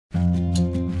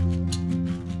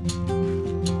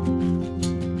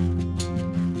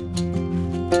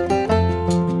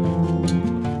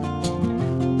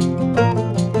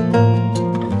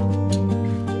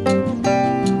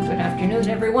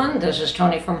This is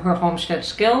Tony from her Homestead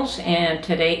Skills, and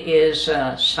today is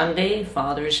Sunday,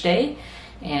 Father's Day,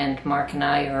 and Mark and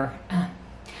I are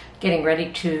getting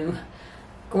ready to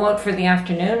go out for the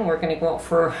afternoon. We're going to go out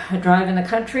for a drive in the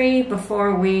country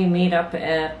before we meet up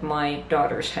at my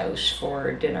daughter's house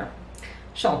for dinner.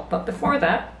 But before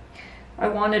that, I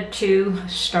wanted to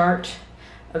start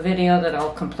a video that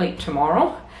I'll complete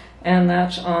tomorrow, and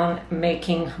that's on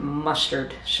making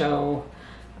mustard. So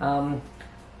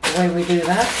the way we do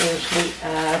that is we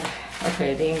add,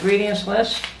 the ingredients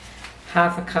list: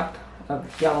 half a cup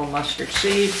of yellow mustard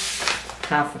seed,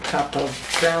 half a cup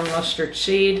of brown mustard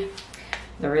seed.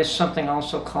 There is something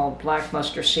also called black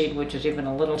mustard seed, which is even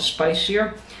a little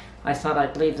spicier. I thought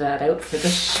I'd leave that out for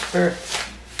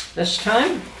this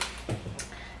time.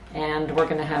 And we're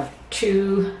going to have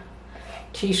 2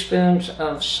 teaspoons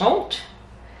of salt,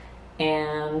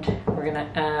 and we're going to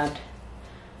add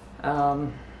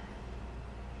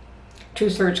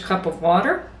 2/3 cup of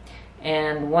water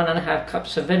and 1.5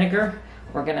 cups of vinegar.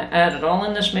 We're going to add it all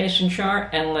in this mason jar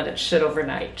and let it sit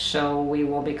overnight. So we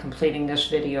will be completing this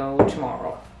video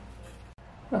tomorrow.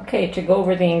 Okay, to go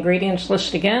over the ingredients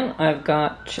list again, I've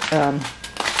got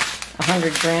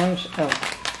 100 grams of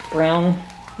brown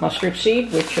mustard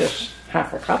seed, which is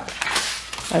half a cup.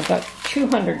 I've got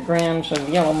 200 grams of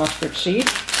yellow mustard seed,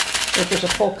 which is a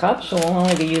full cup, so we'll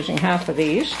only be using half of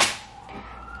these.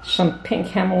 Some pink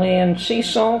Himalayan sea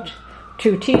salt,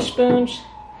 2 teaspoons,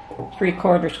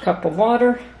 3/4 cup of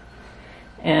water,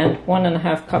 and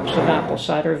 1.5 cups of apple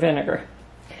cider vinegar.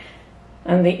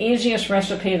 And the easiest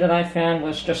recipe that I found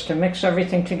was just to mix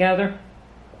everything together,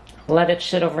 let it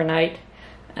sit overnight,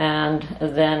 and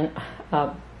then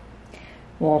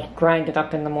we'll grind it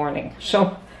up in the morning.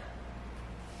 So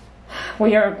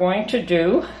we are going to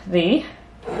do the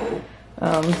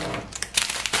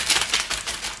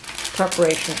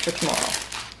preparation for tomorrow.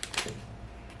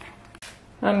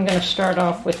 I'm going to start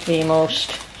off with the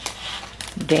most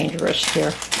dangerous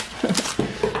here.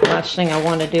 Last thing I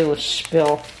want to do is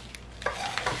spill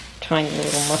tiny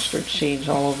little mustard seeds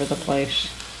all over the place.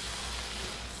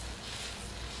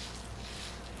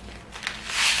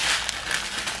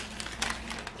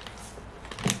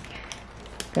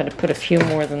 Got to put a few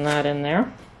more than that in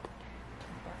there.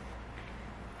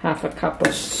 Half a cup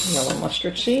of yellow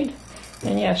mustard seed.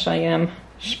 And yes, I am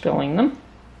spilling them.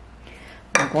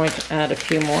 I'm going to add a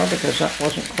few more because that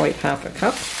wasn't quite half a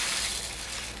cup.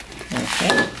 Okay.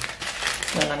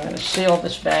 Then I'm going to seal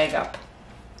this bag up.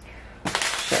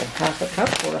 So half a cup,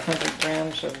 or 100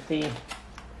 grams of the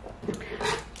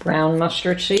brown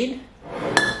mustard seed.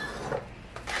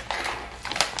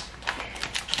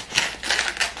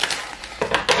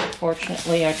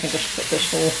 Fortunately, I can just put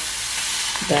this whole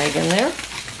bag in there.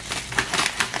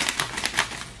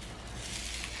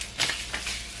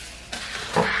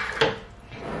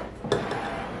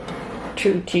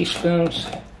 Two teaspoons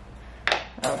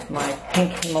of my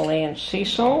pink Himalayan sea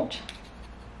salt.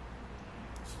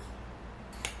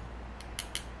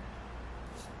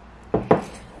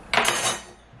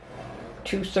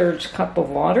 Two-thirds cup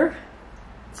of water.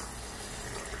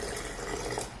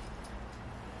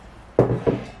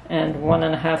 And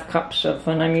 1.5 cups of,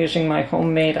 and I'm using my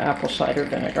homemade apple cider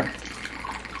vinegar.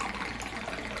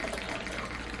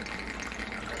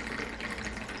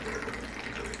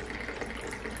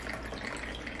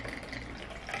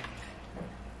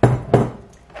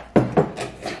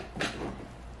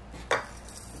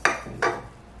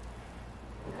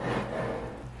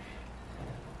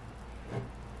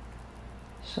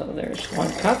 So there's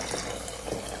 1 cup.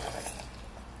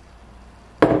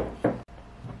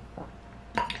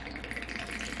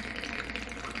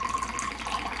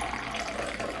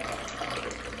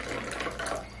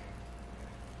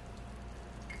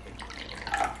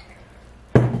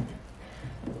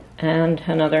 And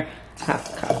another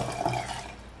half cup.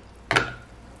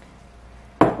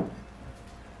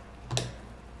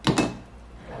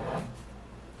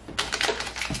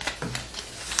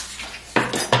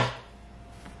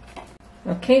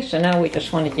 Okay, so now we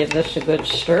just want to give this a good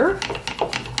stir.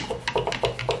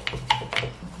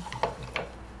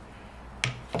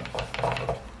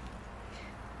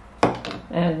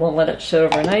 And we'll let it sit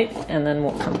overnight, and then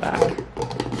we'll come back.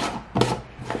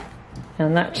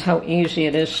 And that's how easy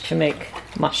it is to make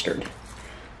mustard.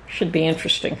 Should be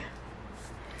interesting.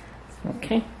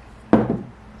 Okay.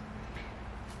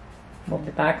 We'll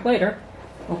be back later.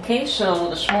 Okay, so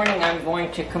this morning I'm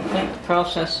going to complete the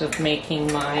process of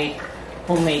making my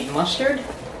homemade mustard.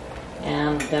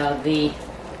 And the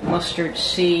mustard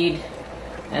seed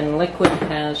and liquid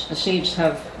the seeds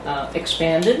have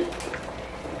expanded.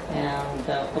 And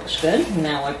looks good.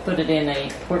 Now I put it in a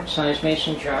quart-sized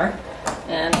mason jar.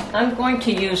 And I'm going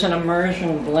to use an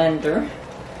immersion blender,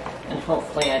 and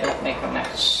hopefully I don't make a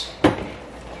mess.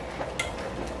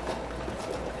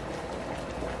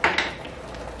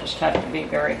 Just have to be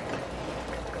very,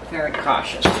 very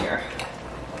cautious here.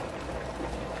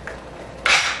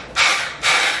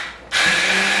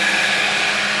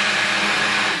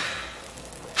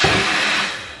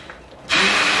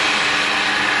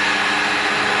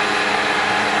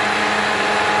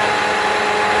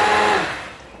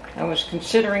 I was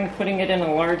considering putting it in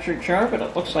a larger jar, but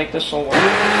it looks like this will work.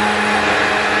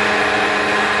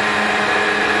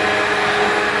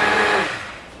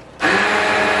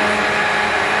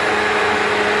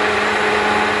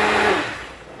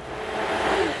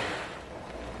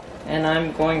 And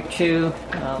I'm going to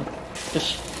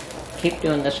just keep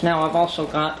doing this. Now I've also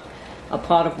got a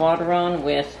pot of water on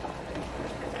with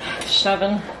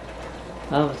 7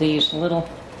 of these little,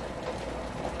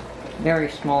 very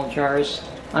small jars.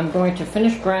 I'm going to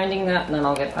finish grinding that and then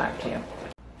I'll get back to you.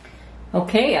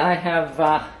 Okay, I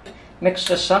have mixed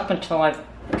this up until I've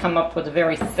come up with a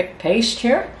very thick paste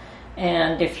here.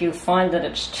 And if you find that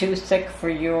it's too thick for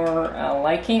your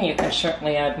liking, you can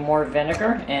certainly add more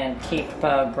vinegar and keep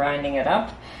grinding it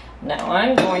up. Now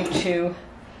I'm going to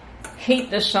heat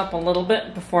this up a little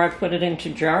bit before I put it into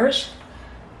jars,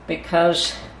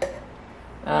 because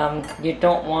you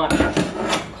don't want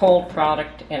cold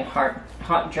product in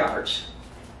hot jars.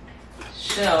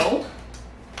 So,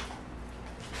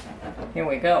 here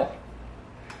we go.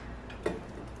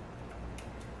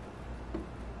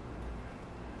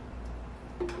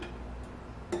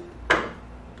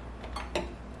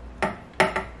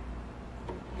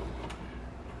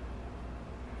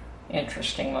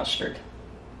 Interesting mustard.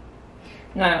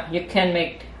 Now, you can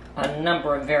make a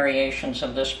number of variations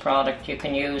of this product. You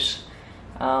can use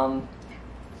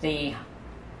the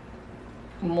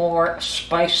more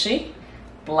spicy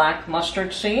black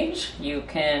mustard seeds. You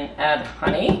can add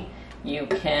honey. You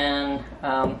can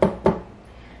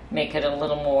make it a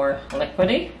little more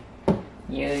liquidy.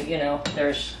 You know,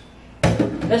 this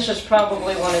is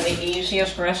probably one of the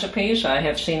easiest recipes. I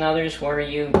have seen others where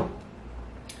you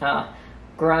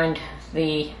grind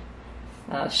the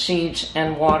seeds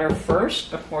and water first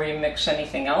before you mix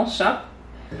anything else up.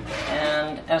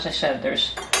 And as I said,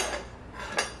 there's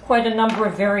quite a number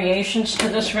of variations to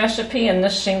this recipe, and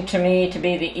this seemed to me to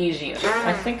be the easiest.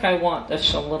 I think I want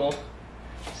this a little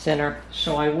thinner,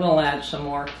 so I will add some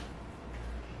more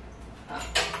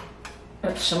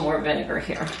vinegar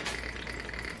here.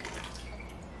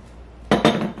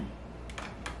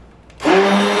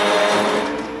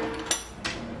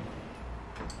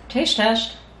 Taste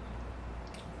test.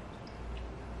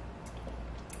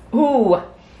 Ooh,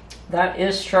 that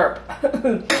is sharp.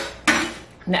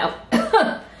 Now,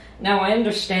 now I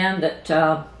understand that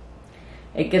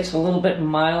it gets a little bit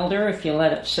milder if you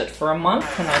let it sit for a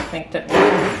month, and I think that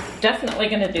we're definitely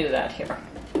going to do that here.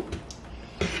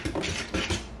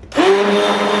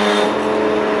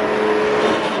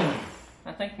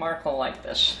 I think Mark will like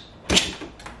this.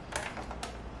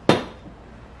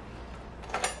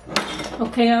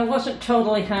 Okay, I wasn't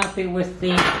totally happy with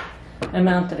the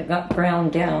amount that it got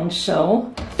ground down,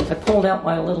 so I pulled out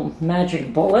my little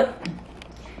magic bullet,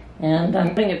 and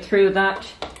I'm putting it through that to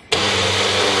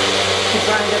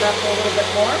grind it up a little bit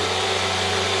more,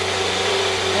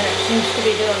 and it seems to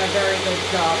be doing a very good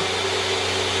job.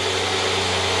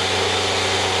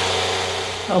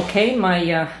 Okay,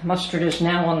 my mustard is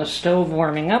now on the stove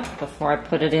warming up before I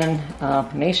put it in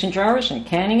mason jars and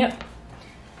canning it.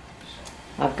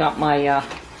 I've got my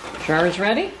jars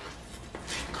ready.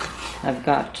 I've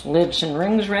got lids and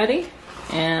rings ready,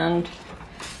 and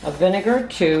a vinegar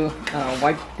to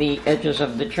wipe the edges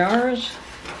of the jars.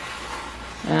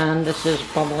 And this is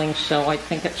bubbling, so I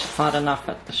think it's hot enough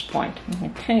at this point.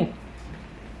 Okay.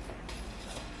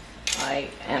 I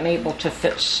am able to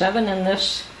fit 7 in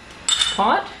this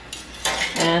pot,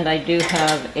 and I do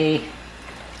have a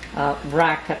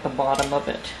rack at the bottom of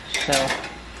it. So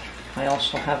I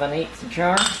also have an 1/8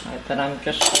 jar that I'm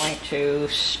just going to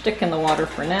stick in the water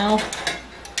for now.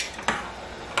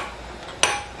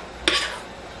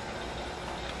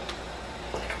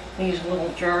 These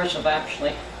little jars are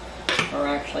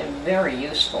actually very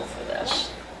useful for this.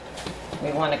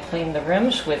 We want to clean the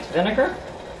rims with vinegar.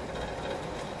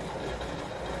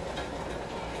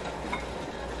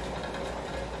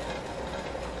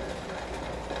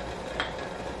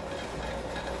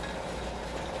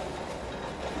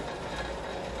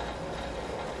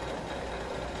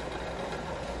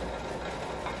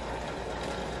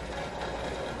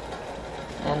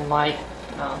 And my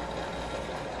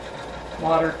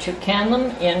water to can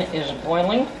them in is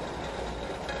boiling.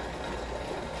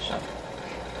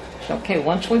 So Okay,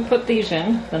 once we put these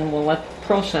in, then we'll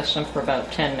process them for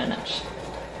about 10 minutes.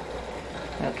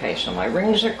 Okay, so my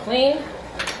rings are clean.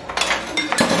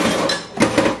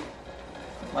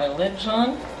 Put my lids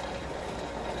on.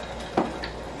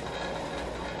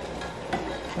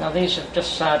 Now these have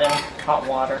just sat in hot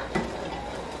water.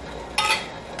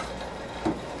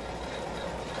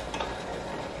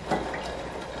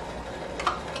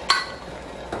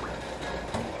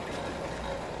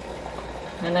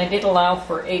 And I did allow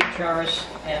for 8 jars,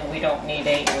 and we don't need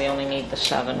 8, we only need the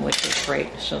 7, which is great.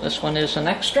 So this one is an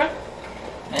extra,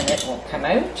 and it will come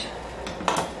out.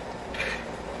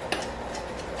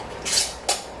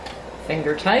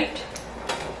 Finger tight,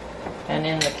 and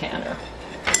in the canner.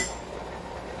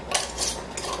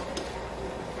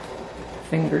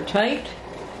 Finger tight,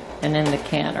 and in the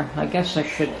canner. I guess I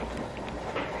should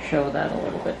show that a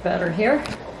little bit better here.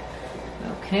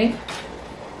 Okay.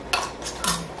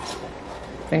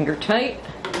 Finger tight,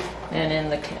 and in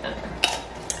the canner.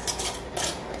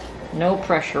 No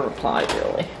pressure applied,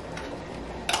 really.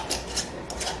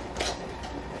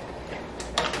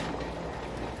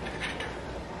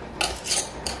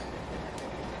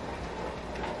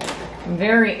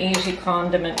 Very easy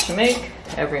condiment to make.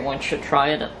 Everyone should try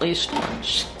it at least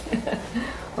once.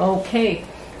 Okay,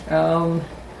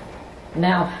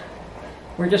 now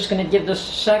we're just going to give this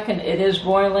a second. It is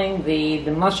boiling. The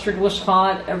mustard was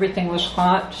hot. Everything was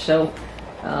hot, so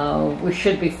we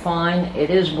should be fine. It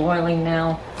is boiling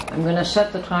now. I'm going to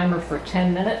set the timer for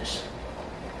 10 minutes.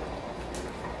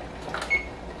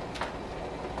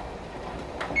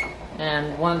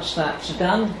 And once that's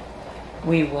done,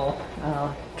 we will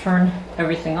turn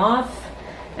everything off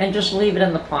and just leave it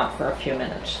in the pot for a few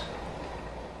minutes.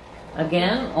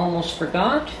 Again, almost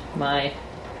forgot my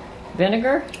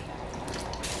vinegar.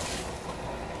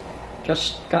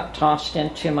 Just got tossed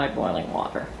into my boiling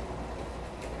water.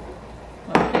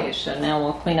 Okay, so now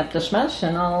we'll clean up this mess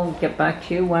and I'll get back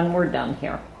to you when we're done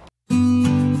here.